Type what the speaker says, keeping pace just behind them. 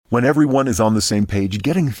When everyone is on the same page,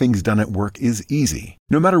 getting things done at work is easy.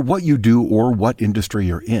 No matter what you do or what industry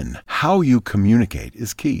you're in, how you communicate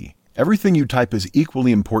is key. Everything you type is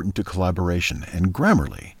equally important to collaboration, and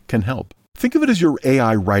Grammarly can help. Think of it as your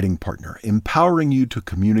AI writing partner, empowering you to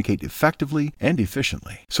communicate effectively and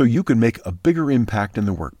efficiently so you can make a bigger impact in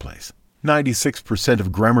the workplace. 96%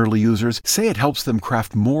 of Grammarly users say it helps them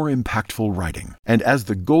craft more impactful writing. And as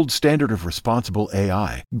the gold standard of responsible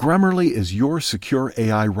AI, Grammarly is your secure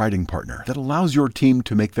AI writing partner that allows your team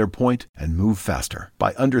to make their point and move faster.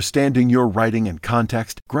 By understanding your writing and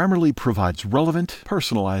context, Grammarly provides relevant,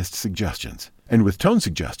 personalized suggestions. And with tone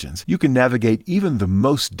suggestions, you can navigate even the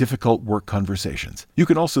most difficult work conversations. You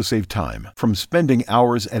can also save time, from spending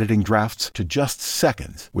hours editing drafts to just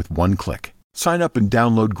seconds with one click. Sign up and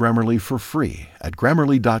download Grammarly for free at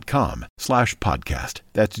Grammarly.com/podcast.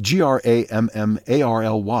 That's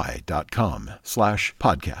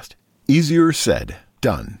GRAMMARLY.com/podcast. Easier said,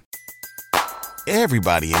 done.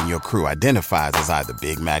 Everybody in your crew identifies as either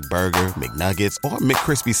Big Mac Burger, McNuggets, or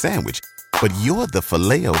McCrispy Sandwich. But you're the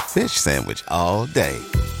Filet-O-Fish Sandwich all day.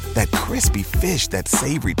 That crispy fish, that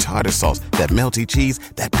savory tartar sauce, that melty cheese,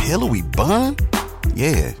 that pillowy bun.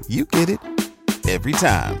 Yeah, you get it. Every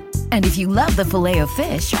time. And if you love the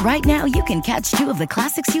Filet-O-Fish, right now you can catch two of the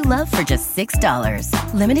classics you love for just $6.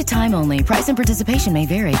 Limited time only. Price and participation may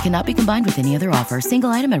vary. Cannot be combined with any other offer. Single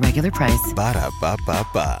item at regular price.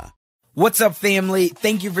 Ba-da-ba-ba-ba. What's up, family?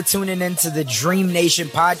 Thank you for tuning in to the Dream Nation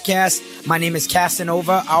podcast. My name is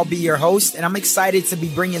Casanova. I'll be your host, and I'm excited to be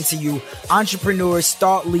bringing to you entrepreneurs,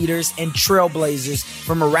 thought leaders, and trailblazers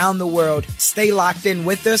from around the world. Stay locked in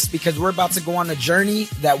with us because we're about to go on a journey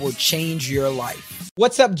that will change your life.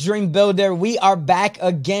 What's up, Dream Builder? We are back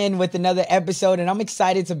again with another episode, and I'm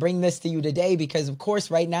excited to bring this to you today because, of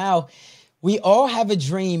course, right now, we all have a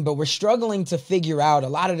dream, but we're struggling to figure out a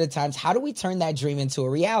lot of the times, how do we turn that dream into a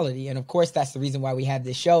reality? And of course, that's the reason why we have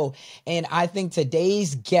this show. And I think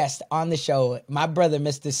today's guest on the show, my brother,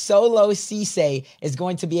 Mr. Solo Ceesay, is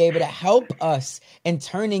going to be able to help us in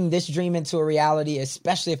turning this dream into a reality,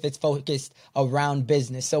 especially if it's focused around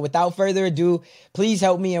business. So without further ado, please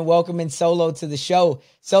help me in welcoming Solo to the show.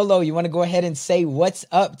 Solo, you want to go ahead and say what's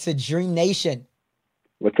up to Dream Nation?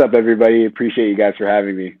 What's up, everybody? Appreciate you guys for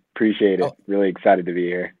having me. Appreciate it. Really excited to be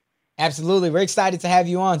here. Absolutely. We're excited to have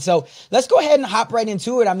you on. So let's go ahead and hop right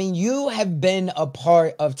into it. I mean, you have been a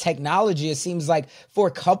part of technology, it seems like, for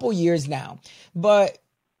a couple years now. But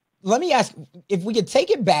let me ask, if we could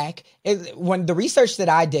take it back, when the research that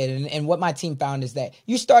I did and what my team found is that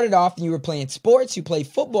you started off and you were playing sports, you played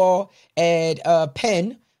football at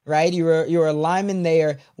Penn, right? You were a lineman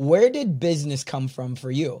there. Where did business come from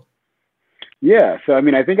for you? Yeah. So, I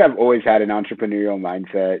mean, I think I've always had an entrepreneurial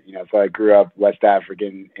mindset, so I grew up West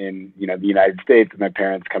African in, the United States with my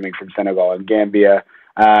parents coming from Senegal and Gambia.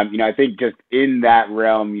 I think just in that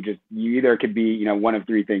realm, you either could be, one of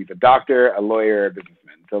three things: a doctor, a lawyer, or a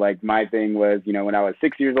businessman. So like my thing was, when I was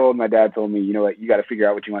 6 years old, my dad told me, you know what, you got to figure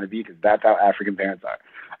out what you want to be because that's how African parents are.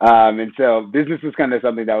 And so business was kind of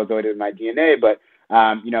something that was always in my DNA, but,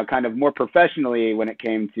 kind of more professionally when it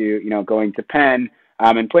came to, going to Penn,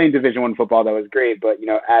 and playing Division I football, that was great. But,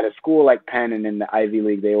 at a school like Penn and in the Ivy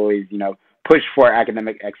League, they always, push for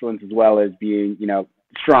academic excellence as well as being,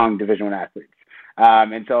 strong Division I athletes.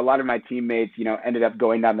 And so a lot of my teammates, ended up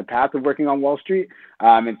going down the path of working on Wall Street.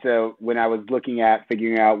 And so when I was looking at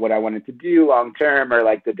figuring out what I wanted to do long term or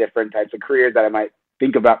like the different types of careers that I might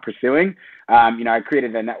think about pursuing, I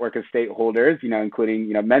created a network of stakeholders,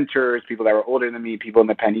 including, mentors, people that were older than me, people in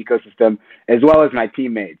the Penn ecosystem, as well as my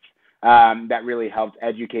teammates. That really helped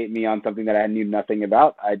educate me on something that I knew nothing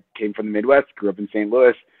about. I came from the Midwest, grew up in St.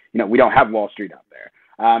 Louis. We don't have Wall Street out there.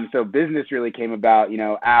 So business really came about,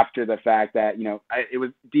 after the fact that, it was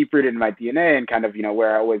deep-rooted in my DNA and kind of,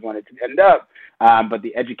 where I always wanted to end up. But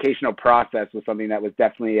the educational process was something that was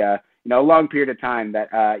definitely, a long period of time that,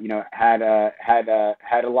 had a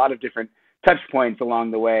lot of different touch points along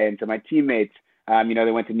the way. And so my teammates,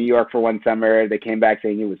 they went to New York for one summer. They came back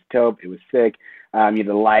saying it was dope, it was sick.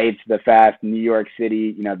 The lights, the fast New York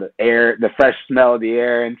City, the air, the fresh smell of the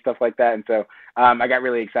air and stuff like that. And so I got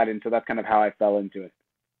really excited. And so that's kind of how I fell into it.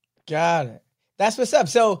 Got it. That's what's up.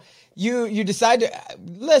 So you decide to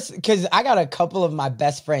listen, because I got a couple of my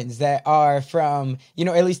best friends that are from,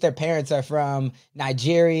 at least their parents are from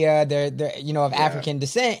Nigeria. They're of African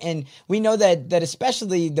descent. And we know that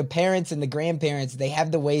especially the parents and the grandparents, they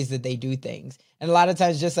have the ways that they do things. And a lot of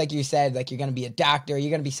times, just like you said, like you're going to be a doctor, you're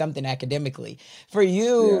going to be something academically. For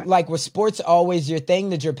you, like, was sports always your thing?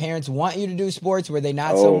 Did your parents want you to do sports? Were they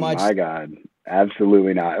not so much? Oh, my God.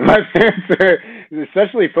 Absolutely not. My parents are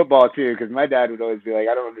especially football too, because my dad would always be like,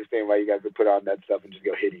 I don't understand why you guys would put on that stuff and just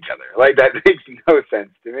go hit each other. Like, that makes no sense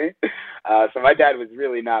to me. So my dad was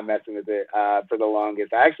really not messing with it for the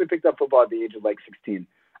longest. I actually picked up football at the age of like 16.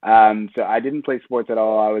 So I didn't play sports at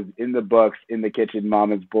all. I was in the books, in the kitchen,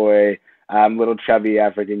 mama's boy, little chubby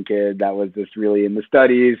African kid that was just really in the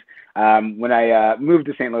studies. When I moved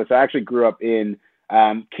to St. Louis, I actually grew up in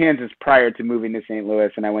Kansas prior to moving to St.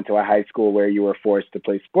 Louis, and I went to a high school where you were forced to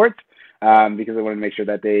play sports because I wanted to make sure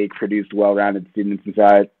that they produced well-rounded students. And so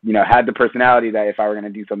I, had the personality that if I were going to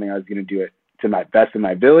do something, I was going to do it to my best of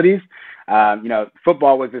my abilities.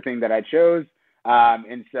 Football was the thing that I chose.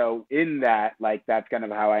 And so in that, like, that's kind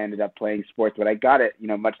of how I ended up playing sports, but I got it,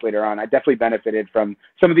 much later on. I definitely benefited from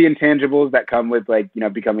some of the intangibles that come with, like,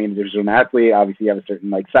 becoming a division athlete. Obviously you have a certain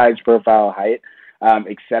like size profile, height,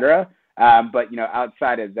 et cetera. But,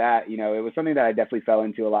 outside of that, it was something that I definitely fell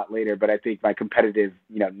into a lot later, but I think my competitive,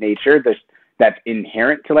 nature that's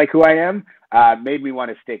inherent to like who I am, made me want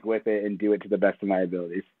to stick with it and do it to the best of my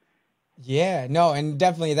abilities. Yeah, no, and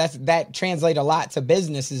definitely that translates a lot to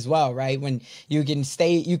business as well, right? When you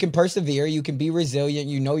can persevere, you can be resilient,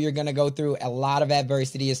 you're going to go through a lot of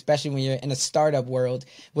adversity, especially when you're in a startup world,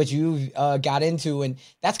 which you've got into. And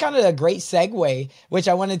that's kind of a great segue, which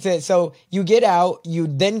I wanted to, so you get out, you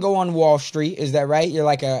then go on Wall Street, is that right? You're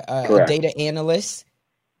like a data analyst.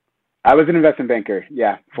 I was an investment banker,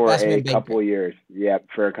 for a couple of years. Yeah,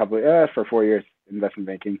 for 4 years, investment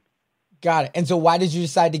banking. Got it. And so why did you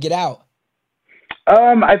decide to get out?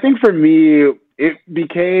 I think for me, it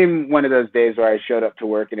became one of those days where I showed up to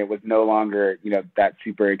work and it was no longer, that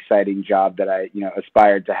super exciting job that I,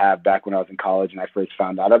 aspired to have back when I was in college and I first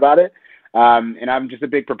found out about it. And I'm just a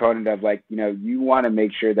big proponent of like, you want to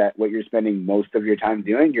make sure that what you're spending most of your time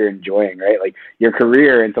doing, you're enjoying, right? Like your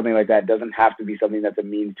career and something like that doesn't have to be something that's a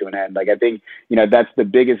means to an end. Like, I think, that's the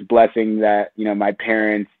biggest blessing that, my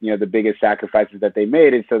parents, the biggest sacrifices that they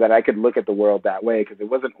made is so that I could look at the world that way. Cause it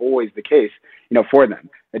wasn't always the case, for them.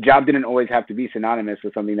 The job didn't always have to be synonymous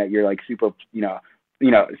with something that you're like super,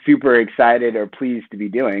 super excited or pleased to be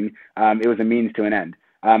doing. It was a means to an end.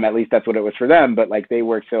 At least that's what it was for them. But like they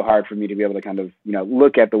worked so hard for me to be able to kind of,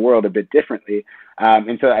 look at the world a bit differently.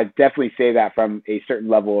 And so I definitely say that from a certain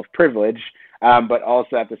level of privilege. But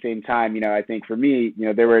also at the same time, I think for me,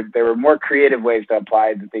 there were more creative ways to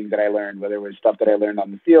apply the things that I learned, whether it was stuff that I learned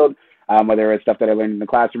on the field, whether it was stuff that I learned in the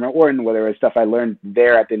classroom, or whether it was stuff I learned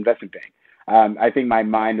there at the investment bank. I think my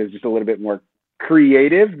mind was just a little bit more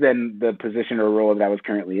creative than the position or role that I was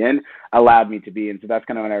currently in allowed me to be. And so that's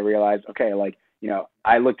kind of when I realized, okay, like,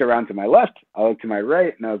 I looked around to my left, I looked to my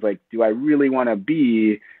right, and I was like, do I really want to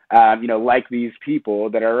be, like these people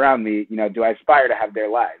that are around me? Do I aspire to have their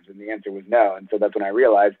lives? And the answer was no. And so that's when I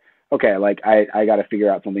realized, okay, like I got to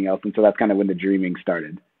figure out something else. And so that's kind of when the dreaming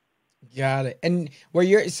started. Got it. And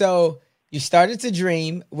so you started to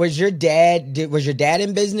dream. Was your dad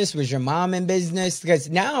in business? Was your mom in business? Because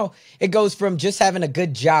now it goes from just having a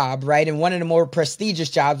good job, right? And one of the more prestigious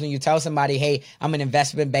jobs, when you tell somebody, hey, I'm an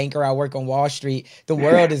investment banker, I work on Wall Street, the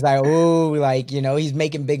world is like, oh, like, he's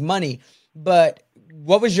making big money. But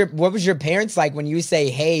what was your parents like when you say,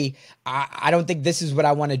 hey, I don't think this is what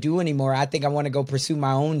I want to do anymore. I think I want to go pursue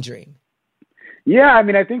my own dream. Yeah, I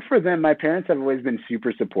mean, I think for them, my parents have always been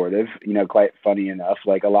super supportive, quite funny enough.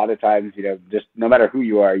 Like a lot of times, just no matter who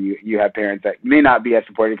you are, you have parents that may not be as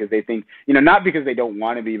supportive because they think, not because they don't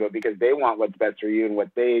want to be, but because they want what's best for you, and what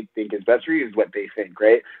they think is best for you is what they think,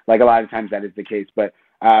 right? Like a lot of times that is the case. But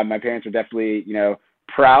my parents are definitely,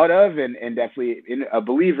 proud of and definitely a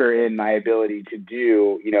believer in my ability to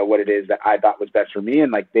do, what it is that I thought was best for me.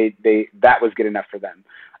 And like that was good enough for them.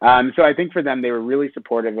 So I think for them, they were really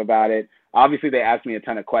supportive about it. Obviously, they asked me a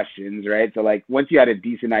ton of questions, right? So like once you had a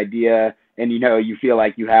decent idea and, you feel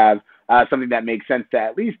like you have something that makes sense to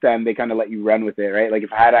at least them, they kind of let you run with it, right? Like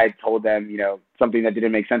if I told them, something that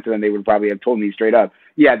didn't make sense to them, they would probably have told me straight up,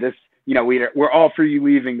 yeah, this, we're all for you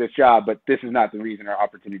leaving this job, but this is not the reason or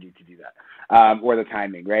opportunity to do that, or the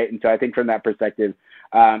timing, right? And so I think from that perspective,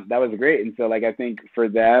 that was great. And so like, I think for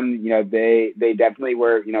them, they definitely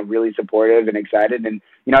were, really supportive and excited. And,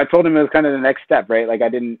 I told them it was kind of the next step, right? Like I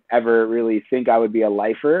didn't ever really think I would be a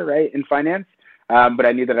lifer, right, in finance. But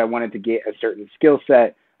I knew that I wanted to get a certain skill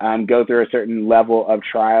set, go through a certain level of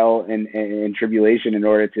trial and tribulation in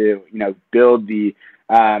order to, build the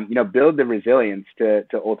resilience to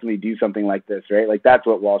ultimately do something like this, right? Like that's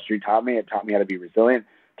what Wall Street taught me. It taught me how to be resilient,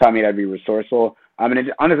 taught me how to be resourceful. And it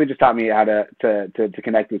honestly just taught me how to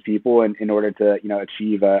connect with people in order to,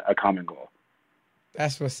 achieve a common goal.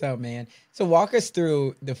 That's what's up, man. So walk us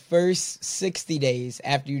through the first 60 days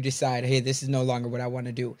after you decide, hey, this is no longer what I want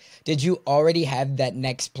to do. Did you already have that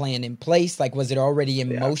next plan in place? Like, was it already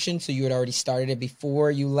in motion? So you had already started it before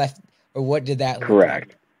you left, or what did that look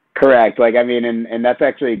like? Correct. Like, I mean, and that's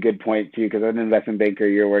actually a good point too, because as an investment banker,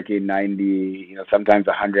 you're working 90, sometimes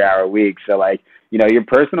 100-hour weeks. So like, your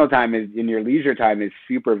personal time and your leisure time is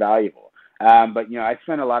super valuable. But I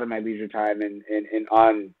spent a lot of my leisure time in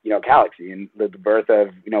on Galaxy and the birth of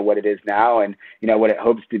what it is now and what it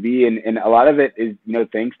hopes to be, and a lot of it is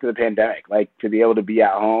thanks to the pandemic. Like, to be able to be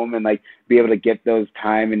at home and like be able to get those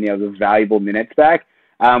time and those valuable minutes back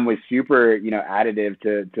was super additive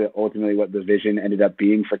to ultimately what the vision ended up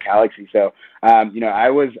being for Galaxy. So I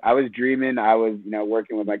was dreaming. I was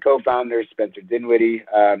working with my co-founder Spencer Dinwiddie.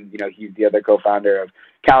 He's the other co-founder of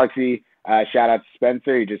Galaxy. Shout out to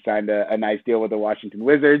Spencer. He just signed a nice deal with the Washington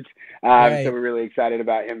Wizards. Right. So we're really excited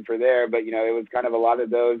about him for there. But, it was kind of a lot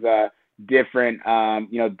of those different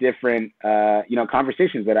conversations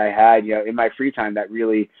that I had, in my free time that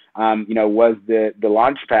really, was the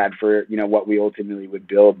launch pad for, what we ultimately would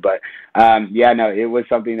build. But, it was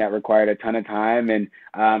something that required a ton of time and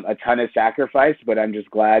a ton of sacrifice. But I'm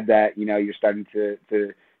just glad that, you're starting to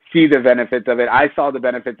see the benefits of it. I saw the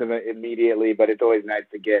benefits of it immediately, but it's always nice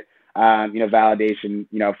to get validation,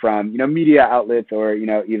 from, media outlets or,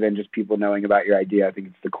 even just people knowing about your idea. I think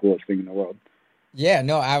it's the coolest thing in the world. Yeah,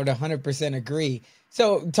 no, I would 100% agree.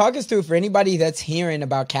 So talk us through, for anybody that's hearing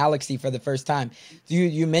about Galaxy for the first time,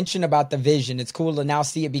 you mentioned about the vision. It's cool to now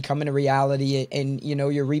see it becoming a reality and,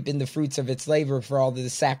 you're reaping the fruits of its labor for all the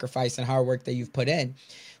sacrifice and hard work that you've put in.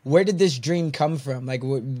 Where did this dream come from? Like,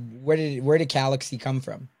 where did Galaxy come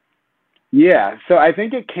from? Yeah, so I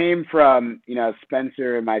think it came from,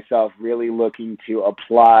 Spencer and myself really looking to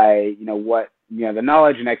apply, what, the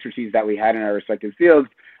knowledge and expertise that we had in our respective fields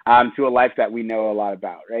to a life that we know a lot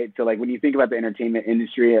about, right? So like when you think about the entertainment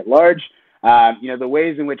industry at large, the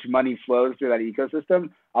ways in which money flows through that ecosystem,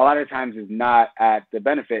 a lot of times is not at the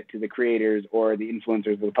benefit to the creators or the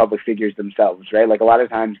influencers or the public figures themselves, right? Like a lot of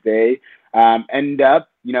times they end up,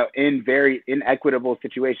 in very inequitable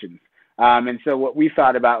situations. And so what we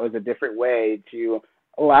thought about was a different way to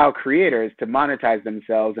allow creators to monetize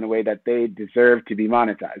themselves in a way that they deserve to be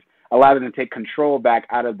monetized, allow them to take control back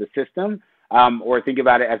out of the system, or think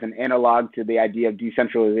about it as an analog to the idea of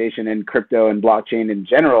decentralization and crypto and blockchain in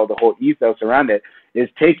general. The whole ethos around it is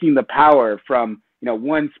taking the power from,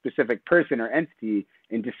 one specific person or entity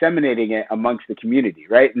and disseminating it amongst the community,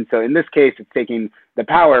 right? And so in this case, it's taking the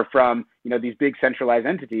power from, these big centralized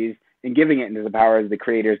entities and giving it into the power of the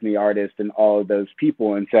creators and the artists and all of those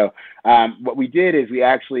people. And so what we did is we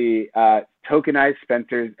actually tokenized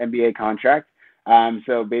Spencer's NBA contract.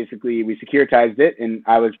 So basically we securitized it, and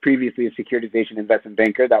I was previously a securitization investment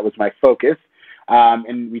banker. That was my focus.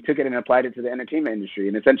 And we took it and applied it to the entertainment industry.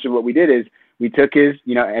 And essentially what we did is we took his,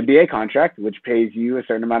 NBA contract, which pays you a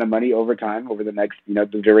certain amount of money over time, over the next,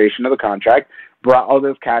 the duration of the contract, brought all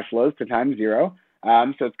those cash flows to time zero.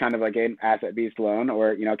 So it's kind of like an asset-based loan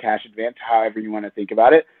or, cash advance, however you want to think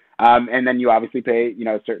about it. And then you obviously pay,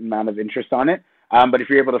 a certain amount of interest on it. But if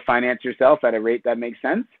you're able to finance yourself at a rate that makes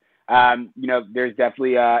sense, there's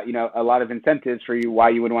definitely, a lot of incentives for you why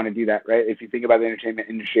you would want to do that, right? If you think about the entertainment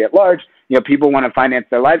industry at large, people want to finance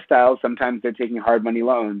their lifestyle. Sometimes they're taking hard money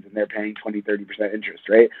loans and they're paying 20, 30% interest,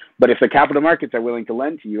 right? But if the capital markets are willing to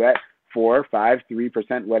lend to you at 4, 5,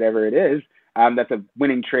 3%, whatever it is, that's a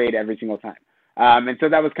winning trade every single time. And so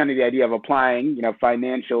that was kind of the idea of applying,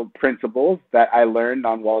 financial principles that I learned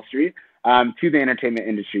on Wall Street to the entertainment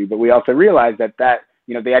industry. But we also realized that,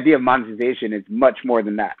 the idea of monetization is much more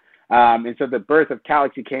than that. And so the birth of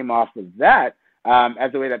Galaxy came off of that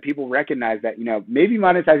as a way that people recognize that, maybe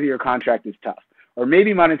monetizing your contract is tough, or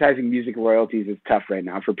maybe monetizing music royalties is tough right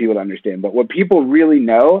now for people to understand. But what people really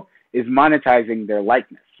know is monetizing their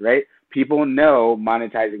likeness, right? People know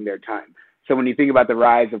monetizing their time. So when you think about the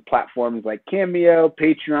rise of platforms like Cameo,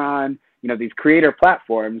 Patreon, these creator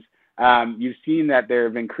platforms, you've seen that there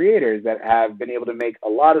have been creators that have been able to make a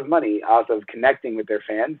lot of money off of connecting with their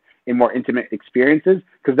fans in more intimate experiences,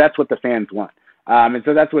 because that's what the fans want. And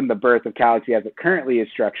so that's when the birth of Galaxy, as it currently is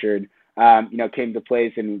structured, came to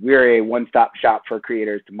place. And we're a one-stop shop for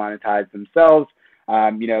creators to monetize themselves.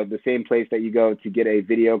 The same place that you go to get a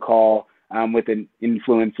video call with an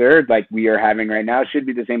influencer like we are having right now should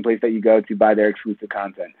be the same place that you go to buy their exclusive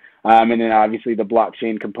content. And then obviously the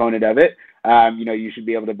blockchain component of it, you should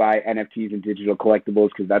be able to buy NFTs and digital collectibles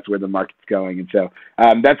because that's where the market's going. And so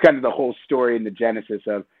that's kind of the whole story and the genesis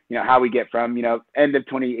of, how we get from, end of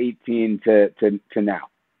 2018 to now.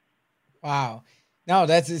 Wow. No,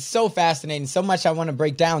 it's so fascinating. So much I want to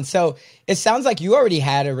break down. So it sounds like you already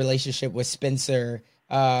had a relationship with Spencer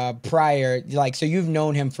prior, like, so you've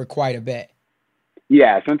known him for quite a bit.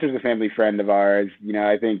 Yeah, Spencer's a family friend of ours.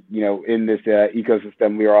 I think, in this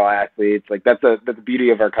ecosystem, we are all athletes. Like that's the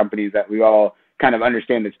beauty of our company is that we all kind of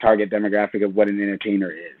understand this target demographic of what an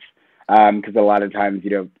entertainer is. Because a lot of times,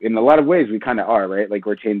 in a lot of ways we kind of are, right? Like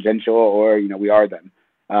we're tangential or, we are them.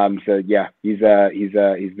 So yeah, he's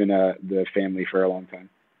been the family for a long time.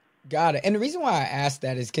 Got it. And the reason why I asked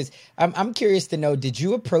that is because I'm curious to know, did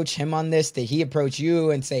you approach him on this? Did he approach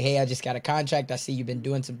you and say, hey, I just got a contract. I see you've been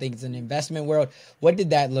doing some things in the investment world. What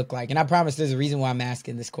did that look like? And I promise there's a reason why I'm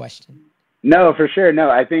asking this question. No, for sure.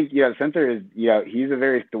 No, I think, Spencer is, he's a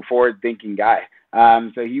very forward thinking guy.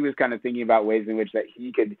 So he was kind of thinking about ways in which that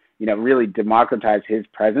he could, really democratize his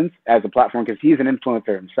presence as a platform because he's an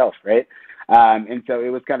influencer himself, right? And so it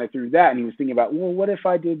was kind of through that. And he was thinking about, well, what if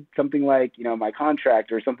I did something like, my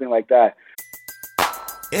contract or something like that?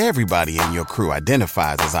 Everybody in your crew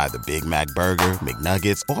identifies as either Big Mac Burger,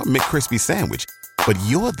 McNuggets, or McCrispy Sandwich. But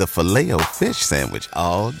you're the Filet-O-Fish Sandwich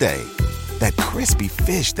all day. That crispy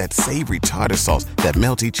fish, that savory tartar sauce, that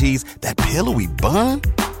melty cheese, that pillowy bun.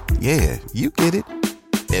 Yeah, you get it.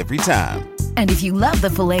 Every time. And if you love the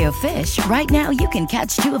Filet-O-Fish, right now you can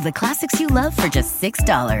catch two of the classics you love for just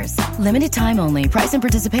 $6. Limited time only. Price and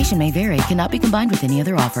participation may vary. Cannot be combined with any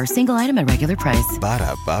other offer. Single item at regular price.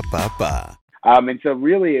 Ba-da-ba-ba-ba. And so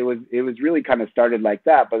really it was really kind of started like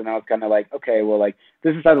that. But then I was kind of like, okay, well, like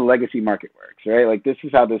this is how the legacy market works, right? Like this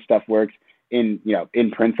is how this stuff works in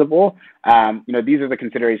principle. These are the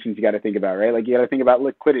considerations you got to think about, right? Like you got to think about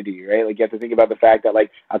liquidity, right? Like you have to think about the fact that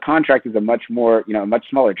like a contract is a much more, a much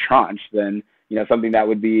smaller tranche than, something that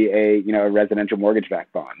would be a residential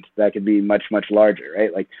mortgage-backed bond that could be much, much larger,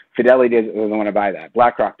 right? Like Fidelity doesn't want to buy that.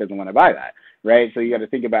 BlackRock doesn't want to buy that, right? So you got to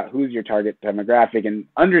think about who's your target demographic and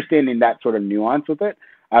understanding that sort of nuance with it.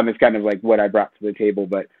 Is kind of like what I brought to the table,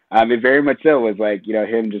 but it very much so was like,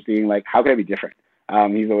 him just being like, how can I be different?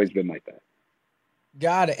 He's always been like that.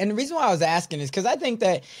 Got it. And the reason why I was asking is because I think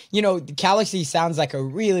that, Galaxy sounds like a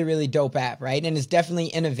really, really dope app, right? And it's definitely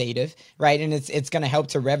innovative, right? And it's going to help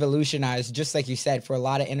to revolutionize, just like you said, for a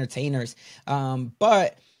lot of entertainers.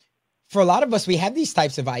 But for a lot of us, we have these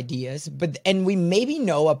types of ideas, and we maybe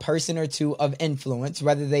know a person or two of influence,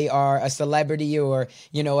 whether they are a celebrity or,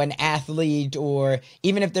 an athlete, or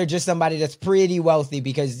even if they're just somebody that's pretty wealthy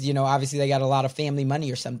because, obviously they got a lot of family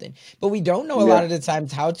money or something. But we don't know a lot of the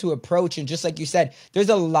times how to approach. And just like you said, there's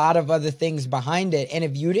a lot of other things behind it. And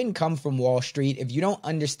if you didn't come from Wall Street, if you don't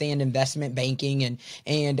understand investment banking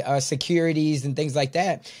and securities and things like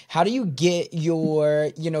that, how do you get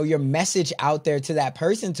your message out there to that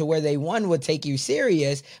person to where they, one, would take you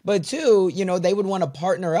serious, but two, they would want to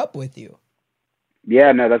partner up with you?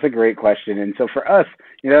 Yeah, no, that's a great question. And so for us,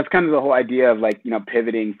 that's kind of the whole idea of like,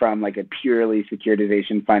 pivoting from like a purely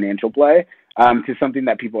securitization financial play to something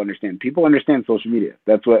that people understand. People understand social media.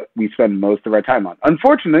 That's what we spend most of our time on.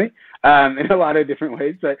 Unfortunately, in a lot of different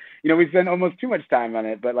ways, but, we spend almost too much time on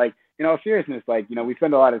it. But like, in all seriousness, like, we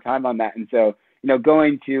spend a lot of time on that. And so,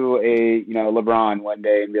 going to a, LeBron one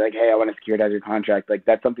day and be like, hey, I want to securitize your contract. Like,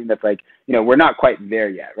 that's something that's like, we're not quite there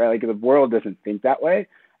yet, right? Like, the world doesn't think that way.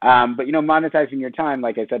 But, monetizing your time,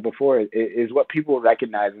 like I said before, is what people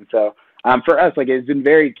recognize. And so for us, like, it's been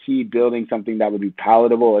very key building something that would be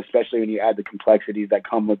palatable, especially when you add the complexities that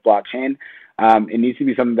come with blockchain. It needs to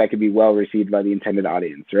be something that could be well received by the intended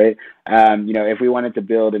audience, right? If we wanted to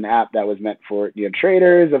build an app that was meant for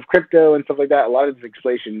traders of crypto and stuff like that, a lot of this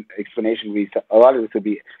explanation would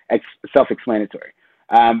be self-explanatory.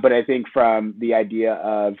 But I think from the idea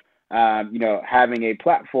of having a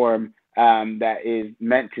platform that is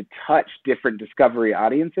meant to touch different discovery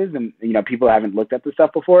audiences, and people haven't looked at this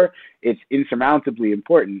stuff before, it's insurmountably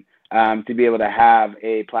important to be able to have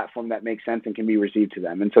a platform that makes sense and can be received to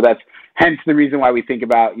them. And so that's hence the reason why we think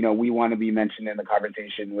about, we want to be mentioned in the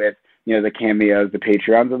conversation with, the Cameos, the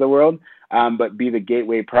Patreons of the world, but be the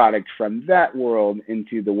gateway product from that world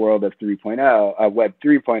into the world of Web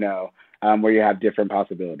 3.0, where you have different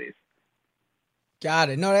possibilities. Got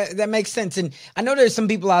it. No, that makes sense. And I know there's some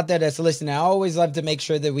people out there that's listening. I always love to make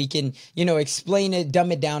sure that we can, explain it,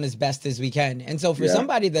 dumb it down as best as we can. And so for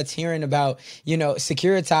somebody that's hearing about,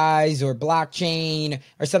 securitize or blockchain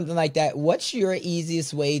or something like that, what's your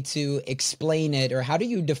easiest way to explain it, or how do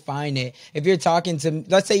you define it? If you're talking to,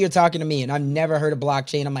 let's say you're talking to me and I've never heard of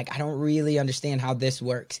blockchain. I'm like, I don't really understand how this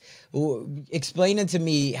works. Explain it to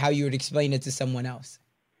me how you would explain it to someone else.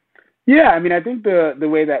 Yeah, I mean, I think the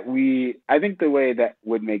way that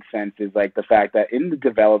would make sense is like the fact that in the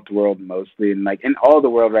developed world mostly, and like in all the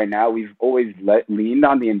world right now, we've always leaned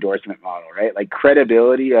on the endorsement model, right? Like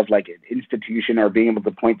credibility of like an institution or being able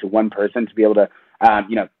to point to one person to be able to,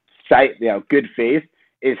 you know, cite, you know, good faith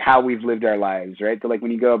is how we've lived our lives, right? So like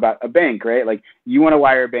when you go about a bank, right? Like you want to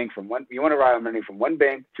wire you want to wire money from one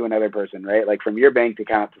bank to another person, right? Like from your bank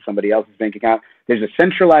account to somebody else's bank account. There's a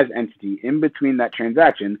centralized entity in between that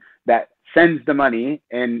transaction that sends the money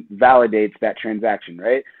and validates that transaction,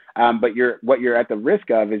 right? But what you're at the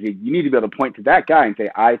risk of is you need to be able to point to that guy and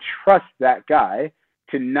say, I trust that guy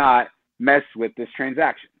to not mess with this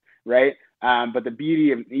transaction, right? But the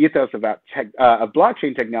beauty of ethos of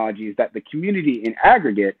blockchain technology is that the community in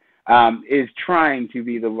aggregate is trying to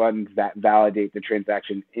be the ones that validate the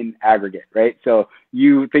transaction in aggregate, right? So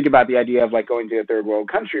you think about the idea of like going to a third world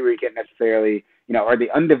country where you can't necessarily, you know, or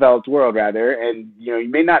the undeveloped world rather, and you know, you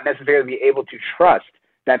may not necessarily be able to trust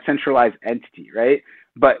that centralized entity, right?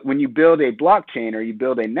 But when you build a blockchain or you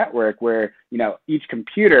build a network where, you know, each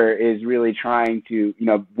computer is really trying to, you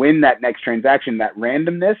know, win that next transaction, that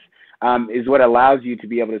randomness is what allows you to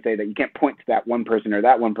be able to say that you can't point to that one person or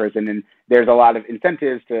that one person. And there's a lot of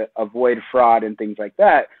incentives to avoid fraud and things like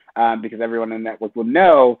that because everyone in the network will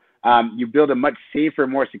know you build a much safer,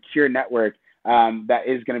 more secure network that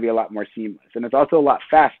is going to be a lot more seamless. And it's also a lot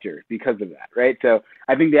faster because of that, right? So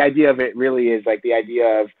I think the idea of it really is like the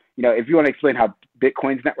idea of, you know, if you want to explain how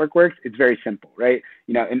Bitcoin's network works, it's very simple, right?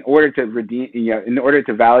 You know, in order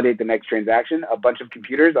to validate the next transaction, a bunch of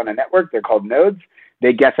computers on a network, they're called nodes,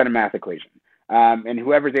 they guess at a math equation. And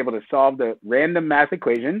whoever's able to solve the random math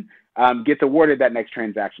equation gets awarded that next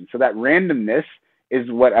transaction. So that randomness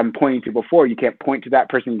is what I'm pointing to before. You can't point to that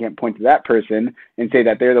person, you can't point to that person and say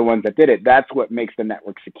that they're the ones that did it. That's what makes the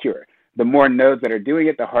network secure. The more nodes that are doing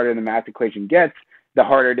it, the harder the math equation gets, the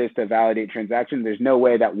harder it is to validate transactions. There's no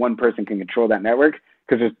way that one person can control that network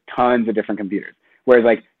because there's tons of different computers. Whereas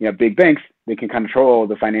like, you know, big banks, they can control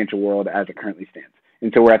the financial world as it currently stands.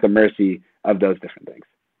 And so we're at the mercy of those different things.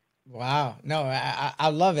 Wow. No, I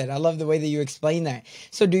love it. I love the way that you explain that.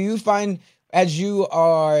 So do you find as you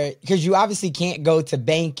are, because you obviously can't go to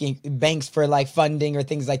banks for like funding or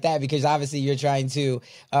things like that, because obviously you're trying to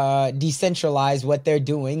decentralize what they're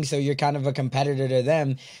doing. So you're kind of a competitor to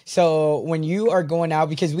them. So when you are going out,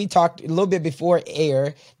 because we talked a little bit before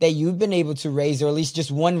air that you've been able to raise, or at least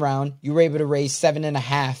just one round, you were able to raise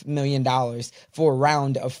 $7.5 million for a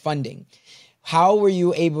round of funding. How were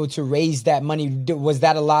you able to raise that money? Was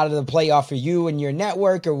that a lot of the playoff for you and your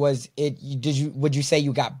network, or was it? Would you say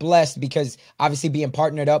you got blessed because obviously being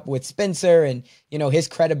partnered up with Spencer and, you know, his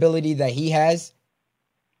credibility that he has?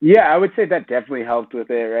 Yeah, I would say that definitely helped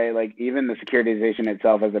with it, right? Like even the securitization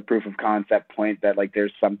itself as a proof of concept point that like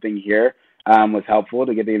there's something here was helpful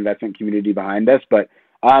to get the investment community behind us. But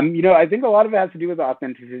you know, I think a lot of it has to do with the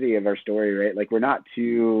authenticity of our story, right? Like we're not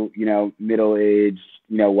two, you know, middle-aged,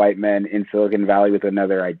 you know, white men in Silicon Valley with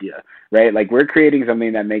another idea, right? Like we're creating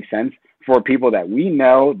something that makes sense for people that we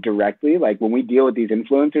know directly. Like when we deal with these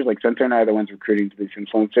influencers, like Spencer and I are the ones recruiting to these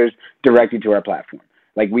influencers directly to our platform.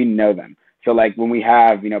 Like we know them. So like when we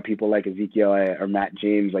have, you know, people like Ezekiel or Matt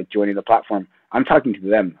James, like joining the platform, I'm talking to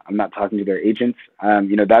them. I'm not talking to their agents.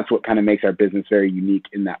 You know, that's what kind of makes our business very unique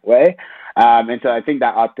in that way. And so I think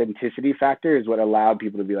that authenticity factor is what allowed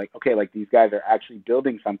people to be like, okay, like these guys are actually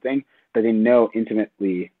building something that they know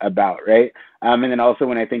intimately about, right? And then also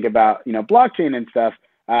when I think about, you know, blockchain and stuff,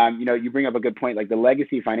 you know, you bring up a good point, like the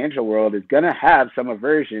legacy financial world is going to have some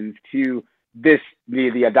aversions to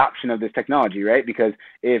the adoption of this technology, right? Because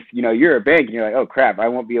if, you know, you're a bank and you're like, oh crap, I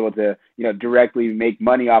won't be able to, you know, directly make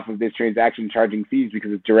money off of this transaction charging fees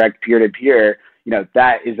because it's direct peer-to-peer, you know,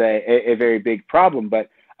 that is a very big problem. But,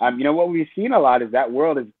 you know, what we've seen a lot is that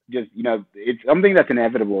world is just, you know, it's something that's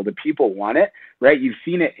inevitable. The people want it, right? You've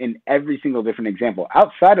seen it in every single different example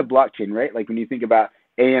outside of blockchain, right? Like when you think about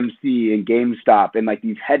AMC and GameStop and like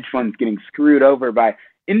these hedge funds getting screwed over by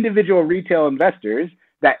individual retail investors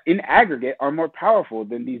that in aggregate are more powerful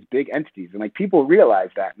than these big entities. And like people realize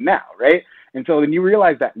that now, right? And so when you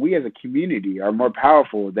realize that we as a community are more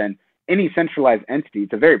powerful than any centralized entity,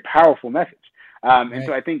 it's a very powerful message. And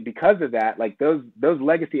so I think because of that, like those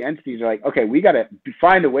legacy entities are like, okay, we got to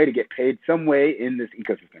find a way to get paid some way in this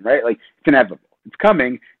ecosystem, right? Like it's inevitable. It's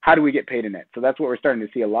coming. How do we get paid in it? So that's what we're starting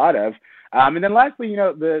to see a lot of. And then lastly, you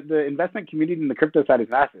know, the investment community in the crypto side is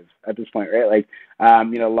massive at this point, right? Like,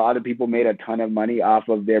 you know, a lot of people made a ton of money off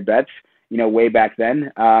of their bets, you know, way back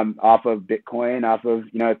then, off of Bitcoin, off of,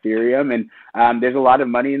 you know, Ethereum. And there's a lot of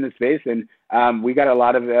money in the space. And we got a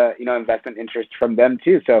lot of, investment interest from them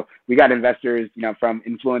too. So we got investors, from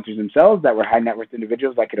influencers themselves that were high net worth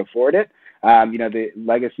individuals that could afford it. The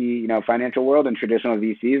legacy, financial world and traditional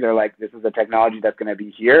VCs are like, this is a technology that's going to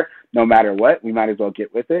be here no matter what. We might as well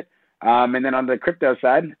get with it. And then on the crypto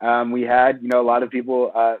side, we had, a lot of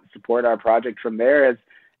people support our project from there as,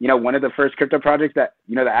 one of the first crypto projects that,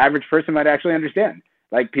 the average person might actually understand.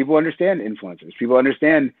 Like, people understand influencers, people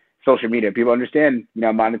understand social media, people understand,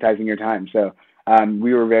 monetizing your time. So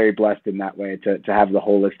we were very blessed in that way to have the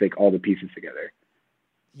holistic, all the pieces together.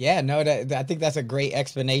 Yeah, no, I think that's a great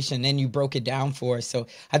explanation, and you broke it down for us. So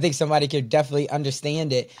I think somebody could definitely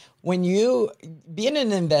understand it. When you being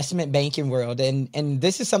in the investment banking world, and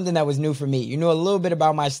this is something that was new for me. You know a little bit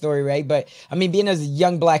about my story, right? But I mean, being as a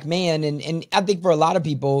young black man, and I think for a lot of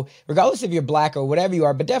people, regardless if you're black or whatever you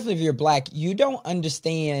are, but definitely if you're black, you don't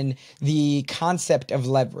understand the concept of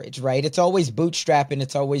leverage, right? It's always bootstrapping.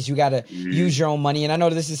 It's always you got to use your own money. And I know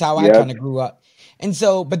this is how I kind of grew up. And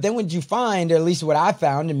so, but then what you find, or at least what I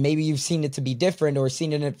found, and maybe you've seen it to be different or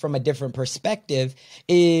seen it from a different perspective,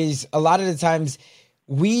 is a lot of the times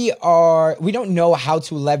we don't know how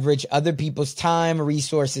to leverage other people's time,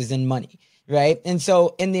 resources, and money, right? And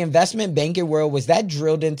so in the investment banking world, was that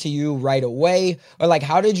drilled into you right away? Or like,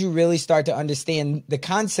 how did you really start to understand the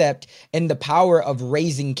concept and the power of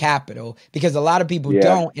raising capital? Because a lot of people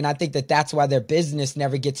don't, and I think that's why their business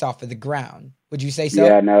never gets off of the ground. Would you say so?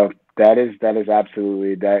 Yeah, no. That is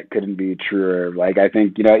absolutely, that couldn't be truer. Like, I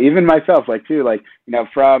think, even myself,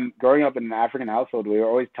 from growing up in an African household, we were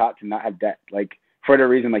always taught to not have debt. Like, for the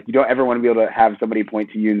reason, like, you don't ever want to be able to have somebody point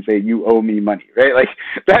to you and say, you owe me money, right? Like,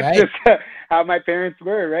 that's just how my parents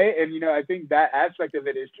were, right? And, I think that aspect of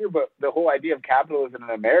it is true, but the whole idea of capitalism in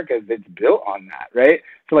America is it's built on that, right?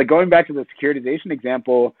 So, like, going back to the securitization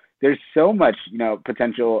example, there's so much,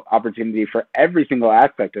 potential opportunity for every single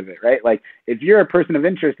aspect of it, right? Like, if you're a person of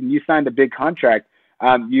interest and you signed a big contract,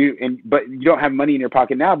 but you don't have money in your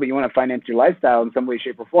pocket now, but you want to finance your lifestyle in some way,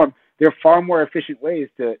 shape, or form, there are far more efficient ways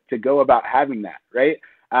to go about having that, right?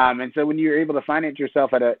 And so when you're able to finance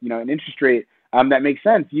yourself at an interest rate that makes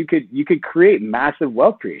sense, you could create massive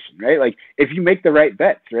wealth creation, right? Like, if you make the right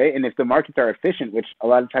bets, right? And if the markets are efficient, which a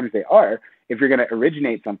lot of times they are, if you're going to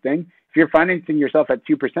originate something, if you're financing yourself at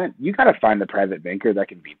 2%, you got to find the private banker that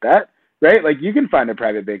can beat that, right? Like, you can find a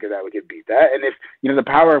private banker that can beat that. And if, the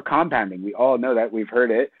power of compounding, we all know that, we've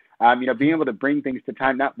heard it, being able to bring things to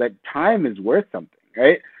time, now that time is worth something,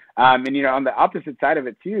 right? And, on the opposite side of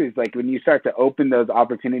it too, is like when you start to open those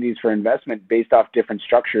opportunities for investment based off different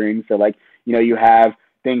structuring. So like, you have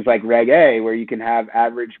things like Reg A, where you can have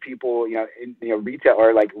average people, in retail,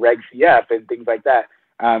 or like Reg CF and things like that.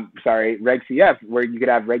 Reg CF, where you could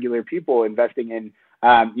have regular people investing in,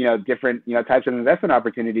 different, types of investment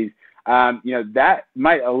opportunities. That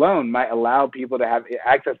might allow people to have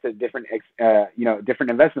access to different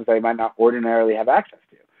investments that they might not ordinarily have access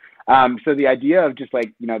to. So the idea of just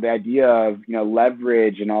like,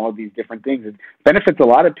 leverage and all of these different things, it benefits a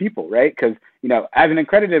lot of people, right? Because, as an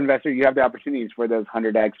accredited investor, you have the opportunities for those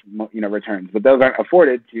 100x, returns, but those aren't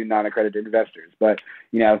afforded to non-accredited investors. But,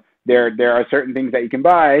 there are certain things that you can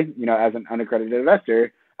buy, as an unaccredited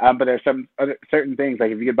investor. But there's some other certain things,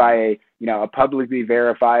 like if you could buy a publicly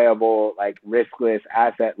verifiable, like riskless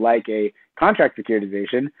asset, like a contract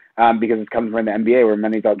securitization, because it comes from the MBA where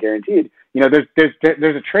money's all guaranteed.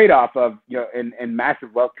 There's a trade-off of, and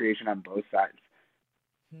massive wealth creation on both sides.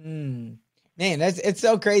 Man, it's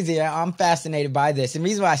so crazy. I'm fascinated by this. And the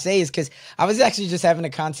reason why I say is because I was actually just having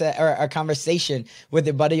a conversation with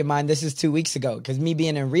a buddy of mine. This is 2 weeks ago, because me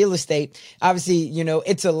being in real estate, obviously,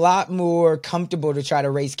 it's a lot more comfortable to try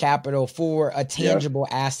to raise capital for a tangible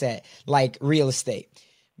asset like real estate.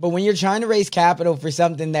 But when you're trying to raise capital for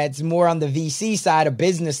something that's more on the VC side, a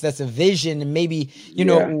business that's a vision, and maybe,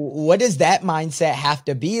 what does that mindset have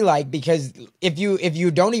to be like? Because if you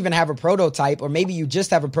don't even have a prototype, or maybe you just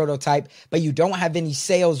have a prototype, but you don't have any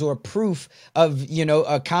sales or proof of,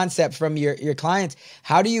 a concept from your clients,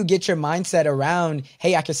 how do you get your mindset around,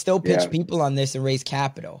 hey, I can still pitch people on this and raise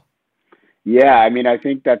capital? Yeah, I mean, I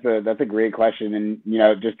think that's a great question. And,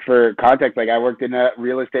 just for context, like I worked in a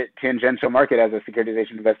real estate tangential market as a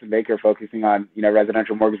securitization investment banker focusing on,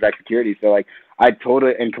 residential mortgage-backed securities. So like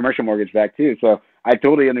and commercial mortgage-backed too. So I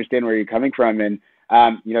totally understand where you're coming from. And,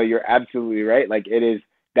 you're absolutely right. Like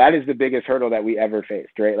that is the biggest hurdle that we ever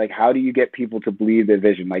faced, right? Like, how do you get people to believe the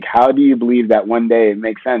vision? Like, how do you believe that one day it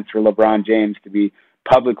makes sense for LeBron James to be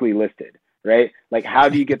publicly listed? Right? Like, how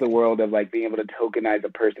do you get the world of like being able to tokenize a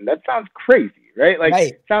person? That sounds crazy, right?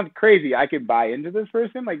 Like, sounds crazy. I could buy into this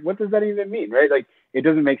person. Like, what does that even mean? Right? Like, it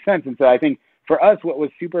doesn't make sense. And so I think for us, what was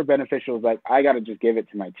super beneficial is like, I got to just give it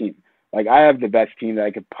to my team. Like, I have the best team that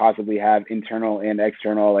I could possibly have, internal and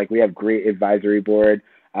external. Like, we have great advisory board.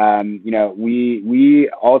 We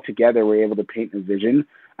all together were able to paint a vision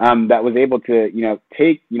that was able to,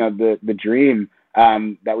 take, the dream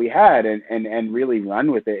that we had and really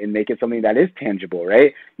run with it and make it something that is tangible,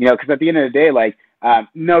 right? Because at the end of the day, like,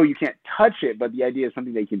 no, you can't touch it, but the idea is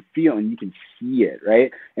something that you can feel and you can see it,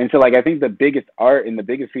 right? And so, like, I think the biggest art and the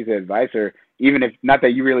biggest piece of advice, or even if not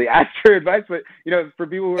that you really asked for advice, but for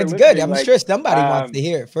people who are it's listening, good. I'm sure somebody wants to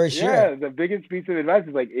hear it for sure. Yeah, the biggest piece of advice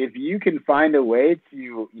is, like, if you can find a way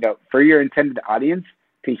to, for your intended audience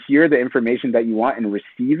to hear the information that you want and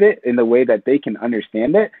receive it in the way that they can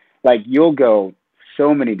understand it, like, you'll go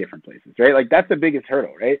so many different places, right? Like, that's the biggest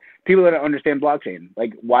hurdle, right? People that don't understand blockchain,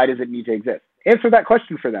 like, why does it need to exist? Answer that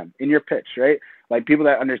question for them in your pitch, right? Like, people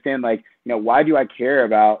that understand, like, why do I care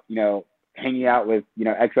about, hanging out with,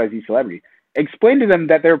 XYZ celebrity? Explain to them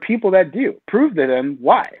that there are people that do. Prove to them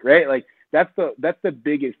why, right? Like, that's the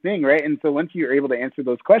biggest thing, right? And so once you're able to answer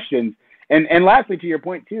those questions, and lastly, to your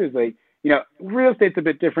point too, is like, real estate's a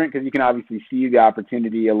bit different because you can obviously see the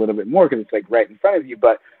opportunity a little bit more because it's like right in front of you.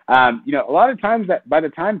 But, a lot of times that by the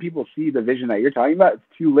time people see the vision that you're talking about, it's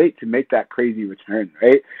too late to make that crazy return,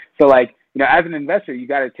 right? So, like, as an investor, you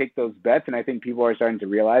got to take those bets. And I think people are starting to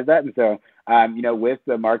realize that. And so, with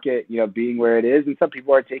the market, being where it is, and some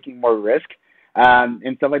people are taking more risk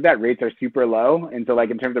and stuff like that, rates are super low. And so,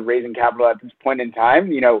 like, in terms of raising capital at this point in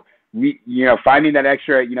time, finding that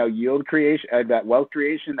extra, yield creation, that wealth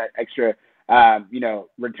creation, that extra,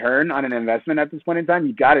 return on an investment at this point in time,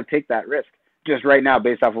 you got to take that risk just right now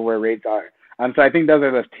based off of where rates are. So I think those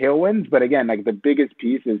are those tailwinds. But again, like, the biggest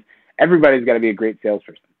piece is everybody's got to be a great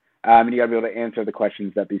salesperson. And you got to be able to answer the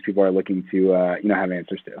questions that these people are looking to, have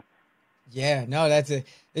answers to. Yeah, no,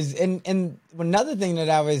 and another thing that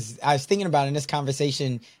I was thinking about in this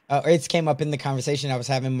conversation, or it came up in the conversation I was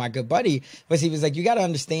having with my good buddy, was he was like, you got to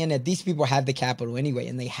understand that these people have the capital anyway,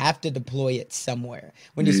 and they have to deploy it somewhere.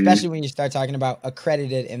 Especially when you start talking about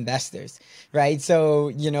accredited investors, right?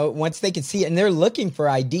 So, once they can see it, and they're looking for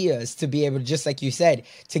ideas to be able to, just like you said,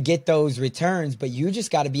 to get those returns, but you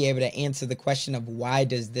just got to be able to answer the question of why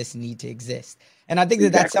does this need to exist? And I think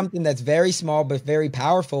that that's something that's very small but very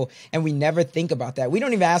powerful, and we never think about that. We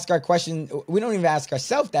don't even ask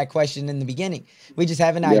ourselves that question in the beginning. We just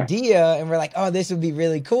have an idea, and we're like, oh, this would be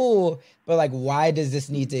really cool, but, like, why does this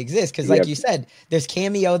need to exist? Because, like you said, there's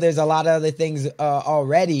Cameo, there's a lot of other things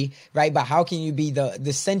already, right? But how can you be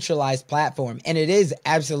the centralized platform? And it is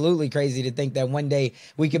absolutely crazy to think that one day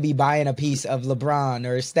we could be buying a piece of LeBron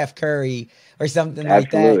or Steph Curry or something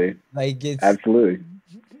like that. Like, it's absolutely.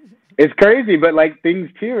 It's crazy, but, like, things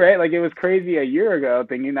too, right? Like, it was crazy a year ago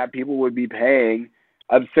thinking that people would be paying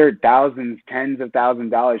absurd thousands, tens of thousands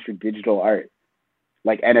of dollars for digital art,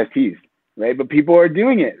 like NFTs, right? But people are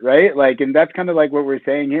doing it, right? Like, and that's kind of like what we're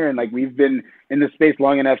saying here. And, like, we've been in the space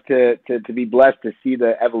long enough to be blessed to see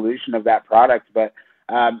the evolution of that product. But,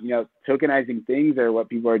 tokenizing things are what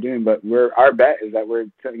people are doing. But our bet is that we're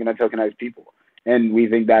going to tokenize people. And we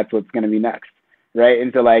think that's what's going to be next. Right.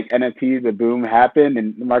 And so, like, NFTs, the boom happened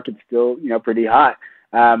and the market's still, pretty hot.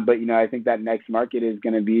 But, I think that next market is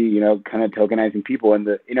going to be, kind of tokenizing people, and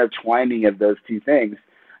the intertwining of those two things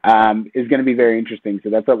is going to be very interesting. So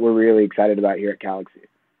that's what we're really excited about here at Galaxy.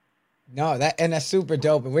 No, that's super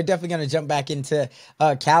dope. And we're definitely going to jump back into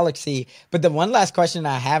Galaxy. But the one last question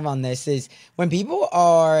I have on this is, when people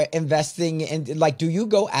are investing in, like, do you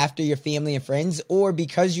go after your family and friends, or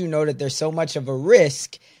because you know that there's so much of a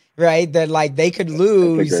risk, right, that, like, they could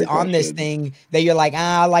lose on this thing, that you're like,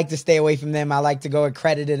 I like to stay away from them. I like to go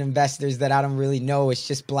accredited investors that I don't really know. It's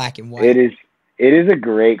just black and white. It is a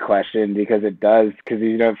great question because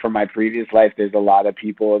from my previous life, there's a lot of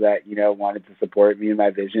people that, wanted to support me in my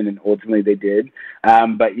vision, and ultimately they did.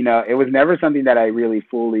 But, it was never something that I really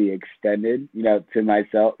fully extended, to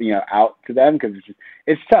myself, out to them, because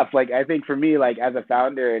it's tough. Like, I think for me, like, as a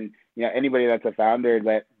founder, and, anybody that's a founder,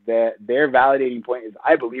 that their validating point is,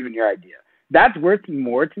 I believe in your idea. That's worth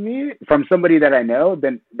more to me from somebody that I know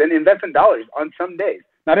than investing dollars on some days.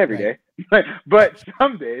 Not every day, but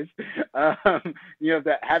some days,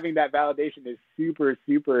 that having that validation is super,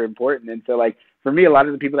 super important. And so, like, for me, a lot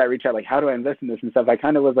of the people that reach out, like, how do I invest in this and stuff, I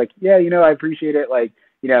kind of was like, yeah, I appreciate it. Like,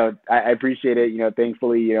 I appreciate it.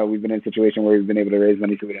 Thankfully, we've been in a situation where we've been able to raise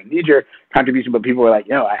money, so we don't need your contribution. But people were like,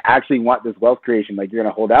 I actually want this wealth creation. Like, you're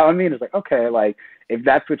going to hold out on me? And it's like, okay, like, if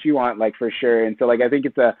that's what you want, like, for sure. And so, like, I think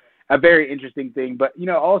it's a very interesting thing. But,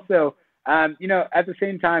 also, at the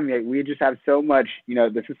same time, like, we just have so much,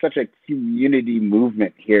 this is such a community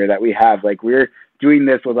movement here that we have. Like, we're doing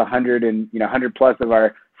this with 100 plus of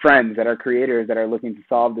our friends that are creators that are looking to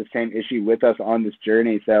solve the same issue with us on this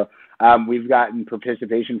journey. So, we've gotten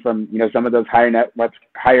participation from, some of those higher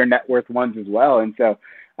net worth ones as well. And so,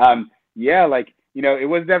 yeah, like, it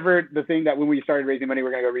was never the thing that when we started raising money,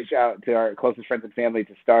 we're going to go reach out to our closest friends and family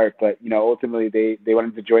to start. But, ultimately they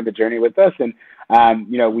wanted to join the journey with us. And,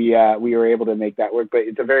 we were able to make that work. But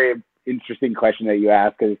it's a very interesting question that you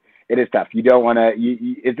ask, because it is tough. You don't want to,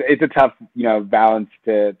 it's a tough, balance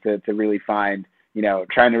to really find,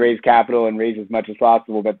 trying to raise capital and raise as much as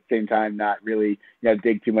possible, but at the same time, not really,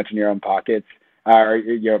 dig too much in your own pockets or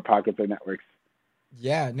your pockets or networks.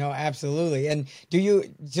 Yeah, no, absolutely. And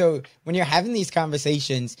so when you're having these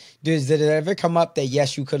conversations, did it ever come up that,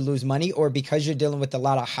 yes, you could lose money, or because you're dealing with a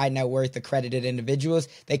lot of high net worth accredited individuals,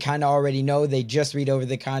 they kind of already know, they just read over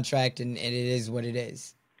the contract and it is what it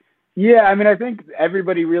is? Yeah, I mean, I think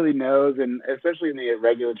everybody really knows, and especially in the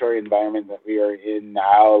regulatory environment that we are in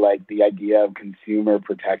now, like the idea of consumer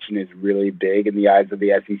protection is really big in the eyes of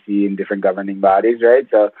the SEC and different governing bodies, right?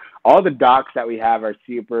 So all the docs that we have are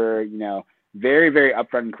super, very, very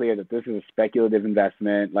upfront and clear that this is a speculative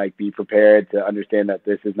investment. Like, be prepared to understand that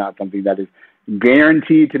this is not something that is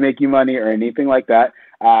guaranteed to make you money or anything like that.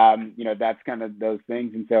 That's kind of those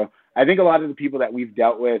things. And so I think a lot of the people that we've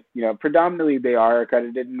dealt with, predominantly they are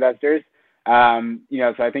accredited investors. So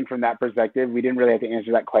I think from that perspective, we didn't really have to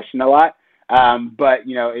answer that question a lot. But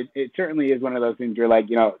it certainly is one of those things where, like,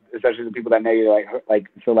 especially the people that know you,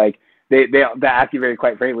 they ask you very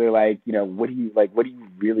quite frankly, like, what do you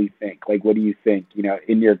really think? Like, what do you think,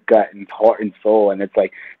 in your gut and heart and soul? And it's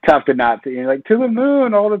like tough to not, you're like, to the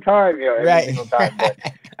moon all the time, every single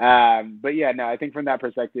time. But yeah, no, I think from that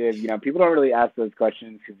perspective, people don't really ask those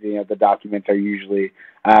questions because, the documents are usually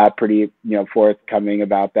pretty, forthcoming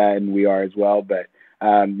about that. And we are as well. But,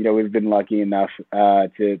 we've been lucky enough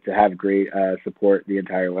to have great support the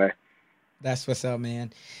entire way. That's what's up,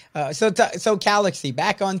 man. So Galaxy,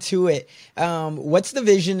 back onto it. What's the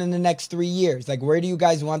vision in the next 3 years? Like, where do you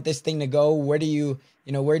guys want this thing to go? Where do you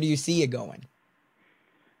see it going?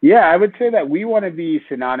 Yeah, I would say that we want to be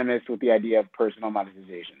synonymous with the idea of personal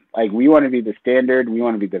monetization. Like, we want to be the standard. We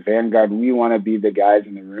want to be the vanguard. We want to be the guys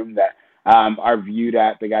in the room that are viewed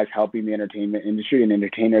at the guys helping the entertainment industry and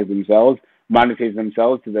entertainers themselves monetize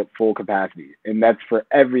themselves to the full capacity. And that's for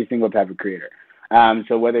every single type of creator.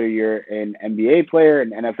 So whether you're an NBA player, an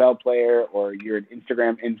NFL player, or you're an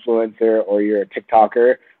Instagram influencer, or you're a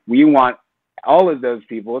TikToker, we want all of those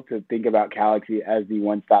people to think about Galaxy as the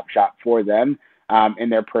one-stop shop for them in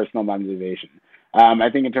their personal monetization. I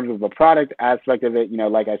think in terms of the product aspect of it,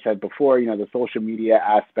 like I said before, the social media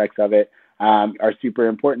aspects of it are super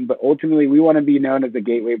important. But ultimately, we want to be known as a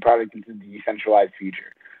gateway product into the decentralized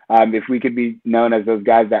future. If we could be known as those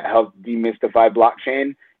guys that help demystify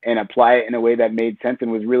blockchain and apply it in a way that made sense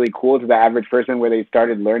and was really cool to the average person, where they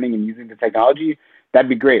started learning and using the technology, that'd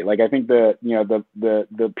be great. Like, I think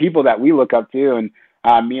the people that we look up to,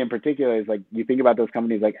 and me in particular, is like, you think about those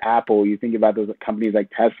companies like Apple, you think about those companies like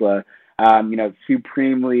Tesla,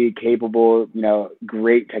 supremely capable,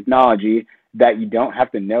 great technology that you don't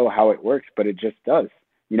have to know how it works, but it just does.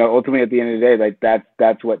 Ultimately at the end of the day, like,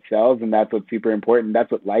 that's what sells, and that's what's super important.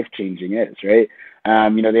 That's what life-changing is, right?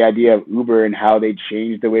 The idea of Uber and how they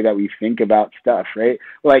changed the way that we think about stuff, right?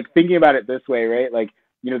 Like, thinking about it this way, right? Like,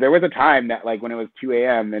 there was a time that, like, when it was 2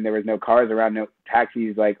 a.m. and there was no cars around, no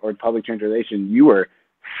taxis, like, or public transportation, you were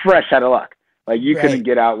fresh out of luck. Like, you couldn't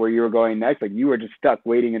get out where you were going next. Like, you were just stuck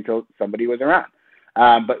waiting until somebody was around.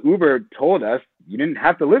 But Uber told us you didn't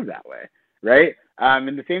have to live that way, right?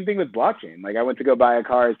 And the same thing with blockchain. Like, I went to go buy a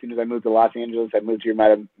car as soon as I moved to Los Angeles. I moved here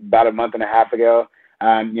about a month and a half ago.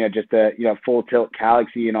 Just a, full tilt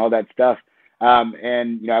Galaxy and all that stuff.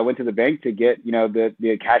 And I went to the bank to get,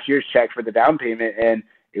 the cashier's check for the down payment, and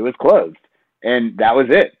it was closed. And that was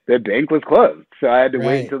it. The bank was closed. So I had to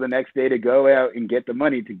wait until the next day to go out and get the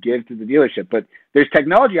money to give to the dealership. But there's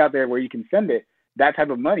technology out there where you can send that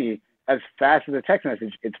type of money as fast as a text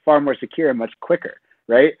message. It's far more secure and much quicker,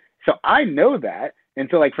 right? So I know that. And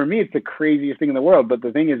so, like, for me, it's the craziest thing in the world. But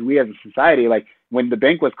the thing is, we as a society, like, when the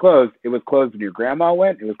bank was closed, it was closed when your grandma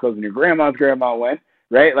went. It was closed when your grandma's grandma went,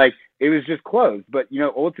 right? Like, it was just closed. But,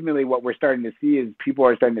 ultimately what we're starting to see is people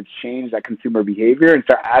are starting to change that consumer behavior and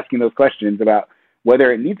start asking those questions about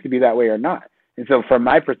whether it needs to be that way or not. And so from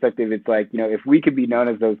my perspective, it's like, if we could be known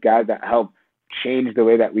as those guys that help change the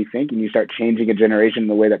way that we think, and you start changing a generation,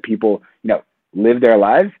 the way that people, live their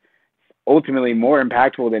lives, ultimately more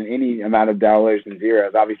impactful than any amount of dollars and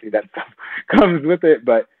zeros. Obviously that stuff comes with it,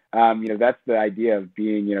 but that's the idea of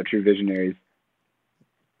being, true visionaries.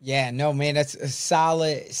 Yeah, no, man, that's a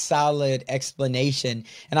solid explanation.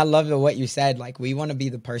 And I love what you said. Like, we want to be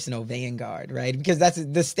the personal vanguard, right? Because that's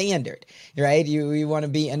the standard, right? You want to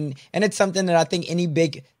be, and it's something that I think any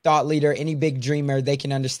big thought leader, any big dreamer, they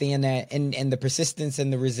can understand that, and the persistence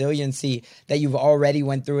and the resiliency that you've already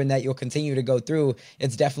went through and that you'll continue to go through.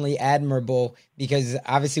 It's definitely admirable, because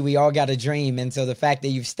obviously we all got a dream. And so the fact that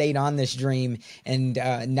you've stayed on this dream and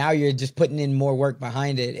now you're just putting in more work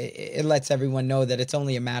behind it, it lets everyone know that it's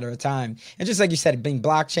only a matter of time. And just like you said, being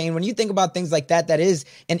blockchain, when you think about things like that, that is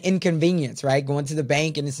an inconvenience, right? Going to the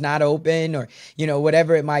bank and it's not open, or,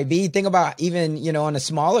 whatever it might be. Think about even, on a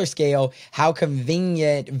smaller scale, how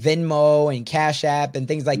convenient Venmo and Cash App and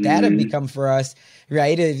things like that have become for us.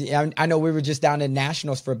 Right. I know we were just down in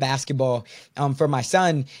Nationals for basketball for my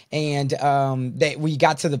son, and we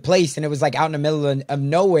got to the place and it was like out in the middle of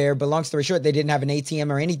nowhere. But long story short, they didn't have an ATM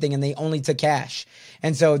or anything, and they only took cash.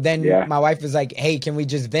 And so then my wife was like, "Hey, can we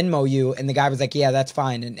just Venmo you?" And the guy was like, "Yeah, that's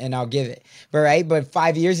fine, and I'll give it." But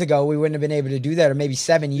 5 years ago, we wouldn't have been able to do that, or maybe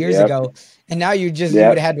 7 years ago. And now you would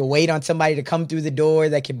have had to wait on somebody to come through the door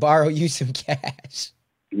that could borrow you some cash.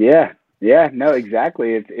 Yeah. No,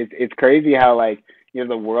 exactly. It's crazy how, like,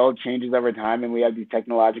 the world changes over time, and we have these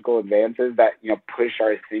technological advances that, push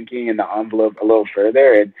our thinking in the envelope a little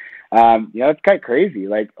further. And, it's kind of crazy.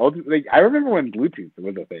 Like, ultimately, I remember when Bluetooth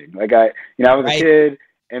was a thing. Like, I was a kid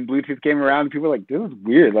and Bluetooth came around, and people were like, this is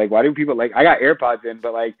weird. Like, why do people, like, I got AirPods in,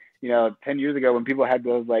 but, like, 10 years ago when people had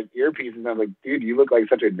those, like, earpieces, I was like, dude, you look like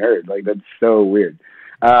such a nerd. Like, that's so weird.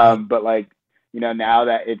 But, like, now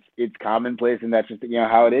that it's commonplace, and that's just,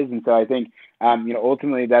 how it is. And so I think,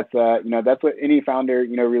 ultimately that's what any founder,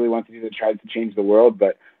 really wants to do, to try to change the world.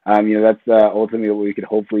 But, that's ultimately what we could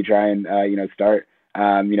hopefully try and, start,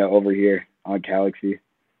 over here on Galaxy.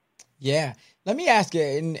 Yeah. Let me ask you,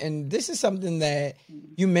 and this is something that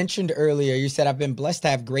you mentioned earlier. You said, I've been blessed to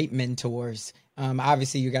have great mentors.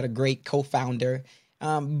 Obviously you got a great co-founder,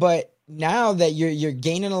 but now that you're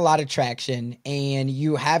gaining a lot of traction and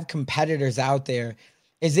you have competitors out there,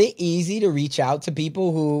 is it easy to reach out to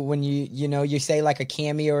people who, when you say like a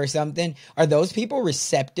Cameo or something, are those people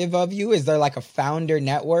receptive of you? Is there like a founder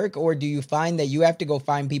network, or do you find that you have to go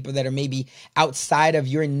find people that are maybe outside of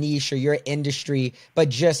your niche or your industry, but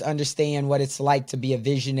just understand what it's like to be a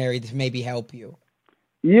visionary to maybe help you?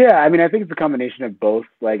 Yeah, I mean, I think it's a combination of both.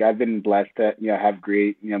 Like, I've been blessed to, have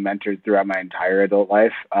great, mentors throughout my entire adult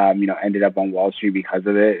life. Ended up on Wall Street because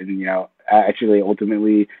of it, and actually,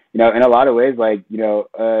 ultimately, in a lot of ways, like, your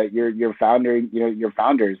founder, your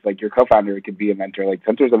founders, like your co-founder, could be a mentor. Like,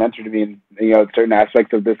 Spencer's a mentor to me in, certain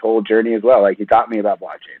aspects of this whole journey as well. Like, he taught me about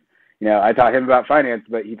blockchain. I taught him about finance,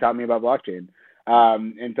 but he taught me about blockchain.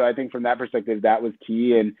 And so I think from that perspective, that was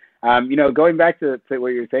key. And going back to what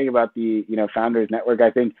you're saying about the, founders network,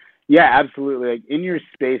 I think, yeah, absolutely. Like, in your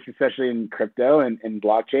space, especially in crypto and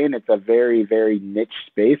blockchain, it's a very, very niche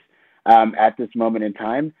space at this moment in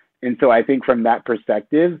time. And so I think from that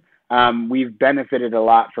perspective, we've benefited a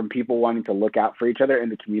lot from people wanting to look out for each other in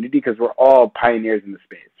the community, because we're all pioneers in the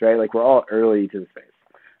space, right? Like, we're all early to the space.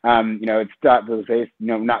 It's not the space,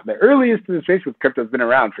 not the earliest to the space, because crypto's been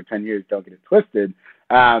around for 10 years, don't get it twisted.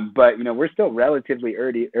 But, we're still relatively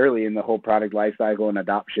early in the whole product life cycle and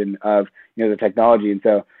adoption of, the technology. And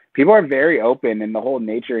so people are very open, and the whole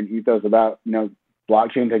nature and ethos about,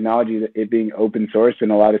 blockchain technology, it being open source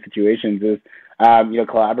in a lot of situations, is,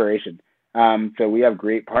 collaboration. So we have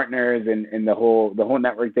great partners, and the whole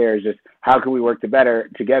network there is just, how can we work better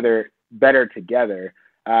together,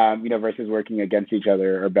 versus working against each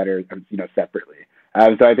other, or better, separately.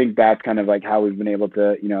 So I think that's kind of like how we've been able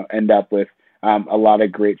to, end up with a lot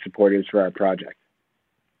of great supporters for our project.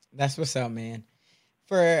 That's what's up, man.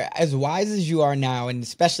 For as wise as you are now, and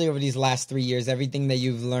especially over these last 3 years, everything that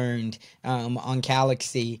you've learned on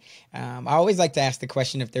Galaxy, I always like to ask the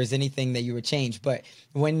question if there's anything that you would change. But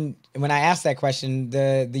when I ask that question,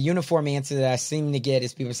 the uniform answer that I seem to get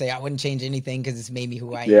is people say, I wouldn't change anything because it's made me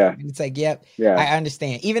who I am. And it's like, yep, I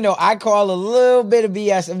understand. Even though I call a little bit of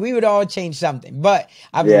BS, and we would all change something. But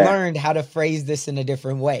I've learned how to phrase this in a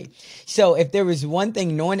different way. So if there was one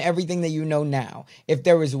thing, knowing everything that you know now, if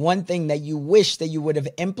there was one thing that you wish that you would have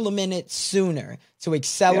implemented sooner to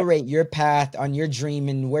accelerate your path on your dream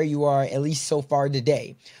and where you are, at least so far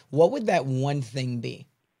today, what would that one thing be?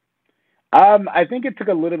 I think it took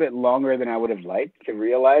a little bit longer than I would have liked to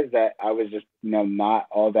realize that I was just, not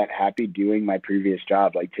all that happy doing my previous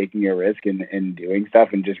job, like taking a risk and doing stuff,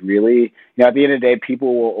 and just really, at the end of the day,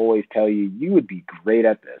 people will always tell you, you would be great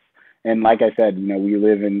at this. And like I said, we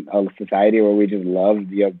live in a society where we just love,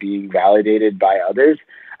 being validated by others.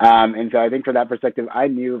 And so I think for that perspective, I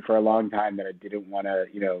knew for a long time that I didn't want to,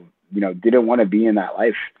 didn't want to be in that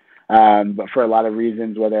life. But for a lot of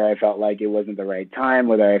reasons, whether I felt like it wasn't the right time,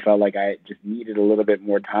 whether I felt like I just needed a little bit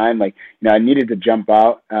more time, like, I needed to jump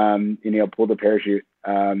out, pull the parachute,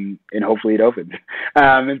 and hopefully it opens.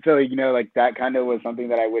 And so, like that kind of was something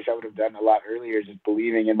that I wish I would have done a lot earlier, just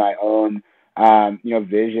believing in my own,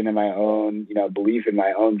 vision and my own, belief in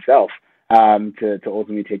my own self, to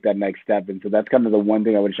ultimately take that next step. And so that's kind of the one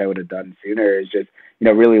thing I wish I would have done sooner, is just,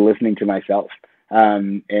 really listening to myself.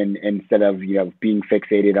 And instead of, being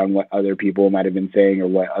fixated on what other people might have been saying or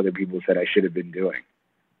what other people said I should have been doing.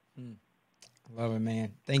 Love it,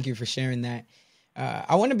 man. Thank you for sharing that.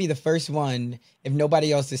 I want to be the first one, if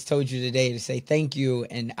nobody else has told you today, to say thank you.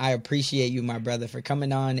 And I appreciate you, my brother, for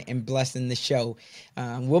coming on and blessing the show.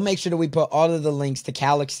 We'll make sure that we put all of the links to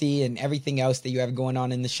Galaxy and everything else that you have going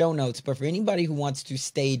on in the show notes. But for anybody who wants to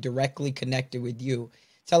stay directly connected with you,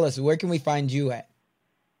 tell us, where can we find you at?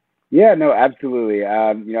 Yeah, no, absolutely.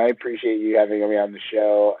 I appreciate you having me on the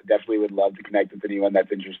show. Definitely would love to connect with anyone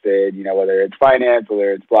that's interested, whether it's finance,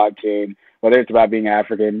 whether it's blockchain, whether it's about being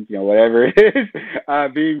African, whatever it is,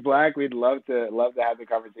 being Black, we'd love to have the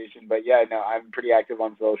conversation. But yeah, no, I'm pretty active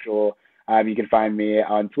on social. You can find me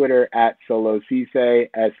on Twitter at Solo Ceesay,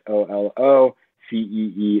 SoloCeesay.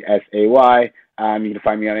 You can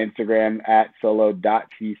find me on Instagram at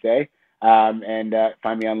solo.ceesay. And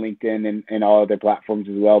find me on LinkedIn and all other platforms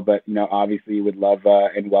as well. But, obviously would love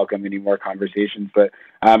and welcome any more conversations. But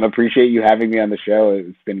appreciate you having me on the show.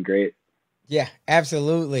 It's been great. Yeah,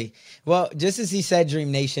 absolutely. Well, just as he said,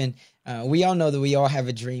 Dream Nation, we all know that we all have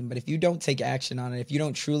a dream, but if you don't take action on it, if you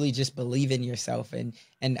don't truly just believe in yourself, and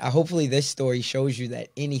hopefully this story shows you that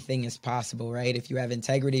anything is possible, right? If you have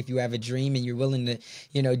integrity, if you have a dream and you're willing to,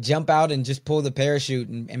 jump out and just pull the parachute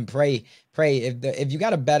and pray. If you got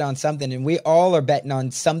to bet on something, and we all are betting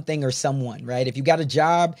on something or someone, right? If you got a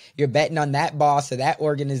job, you're betting on that boss or that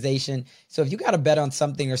organization. So if you got to bet on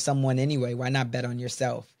something or someone anyway, why not bet on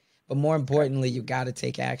yourself? But more importantly, you got to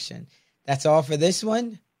take action. That's all for this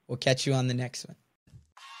one. We'll catch you on the next one.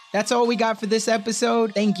 That's all we got for this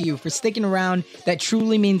episode. Thank you for sticking around. That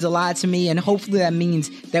truly means a lot to me, and hopefully that means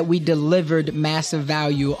that we delivered massive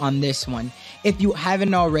value on this one. If you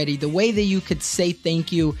haven't already, the way that you could say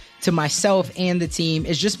thank you to myself and the team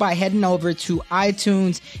is just by heading over to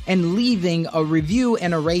iTunes and leaving a review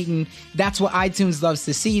and a rating. That's what iTunes loves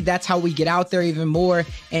to see. That's how we get out there even more.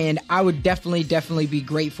 And I would definitely be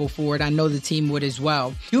grateful for it. I know the team would as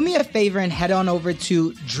well. Do me a favor and head on over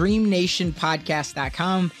to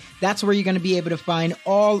dreamnationpodcast.com. That's where you're going to be able to find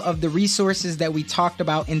all of the resources that we talked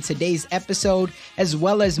about in today's episode, as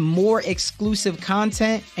well as more exclusive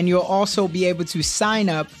content. And you'll also be able to sign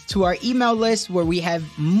up to our email list where we have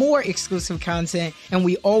more exclusive content. And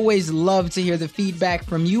we always love to hear the feedback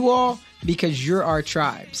from you all, because you're our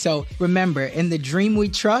tribe. So remember, in the dream we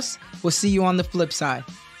trust. We'll see you on the flip side.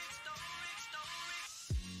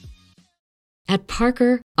 At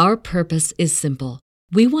Parker, our purpose is simple.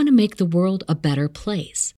 We want to make the world a better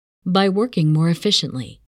place. By working more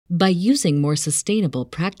efficiently, by using more sustainable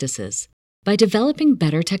practices, by developing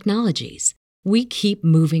better technologies, we keep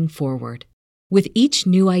moving forward. With each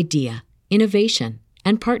new idea, innovation,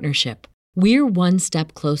 and partnership, we're one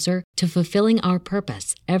step closer to fulfilling our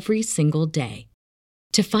purpose every single day.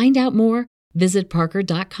 To find out more, visit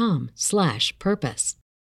parker.com/purpose.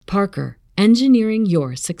 Parker, engineering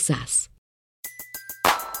your success.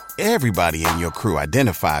 Everybody in your crew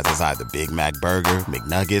identifies as either Big Mac Burger,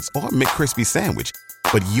 McNuggets, or McCrispy Sandwich.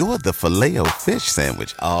 But you're the Filet-O-Fish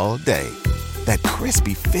Sandwich all day. That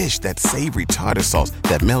crispy fish, that savory tartar sauce,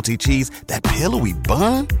 that melty cheese, that pillowy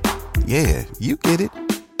bun. Yeah, you get it.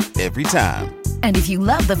 Every time. And if you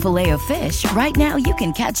love the Filet-O-Fish, right now you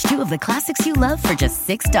can catch two of the classics you love for just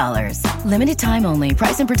 $6. Limited time only.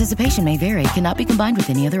 Price and participation may vary. Cannot be combined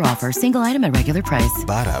with any other offer. Single item at regular price.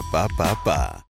 Ba-da-ba-ba-ba.